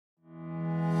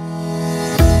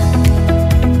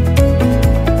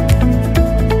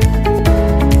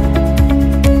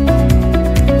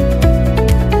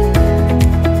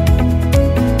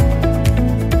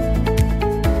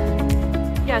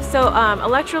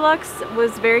Electrolux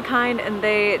was very kind and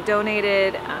they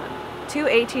donated 2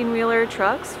 18-wheeler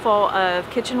trucks full of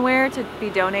kitchenware to be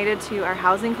donated to our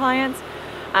housing clients.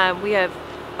 We have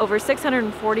over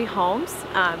 640 homes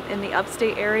in the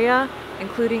upstate area,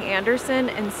 including Anderson,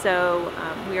 and so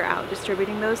we are out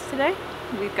distributing those today.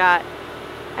 We've got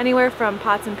anywhere from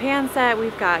pots and pan set,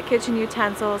 we've got kitchen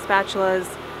utensils, spatulas,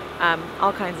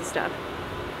 all kinds of stuff.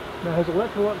 Now, has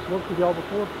Electrolux worked with y'all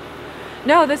before?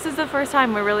 No, this is the first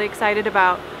time. We're really excited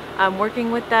about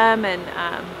working with them, and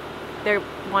they're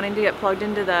wanting to get plugged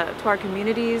into our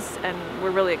communities, and we're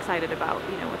really excited about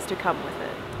what's to come with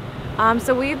it.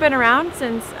 So we've been around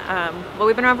since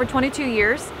we've been around for 22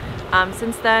 years.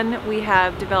 Since then, we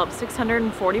have developed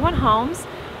 641 homes,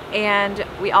 and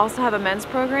we also have a men's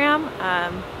program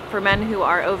for men who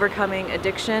are overcoming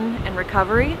addiction and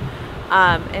recovery,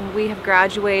 and we have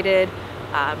graduated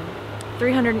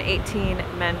 318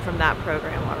 men from that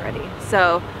program already.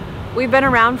 So we've been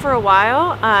around for a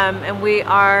while, and we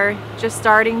are just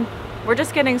starting. We're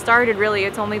just getting started, really.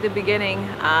 It's only the beginning.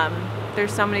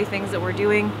 There's so many things that we're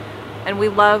doing, and we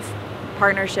love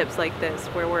partnerships like this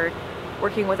where we're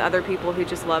working with other people who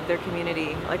just love their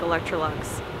community, like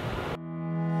Electrolux.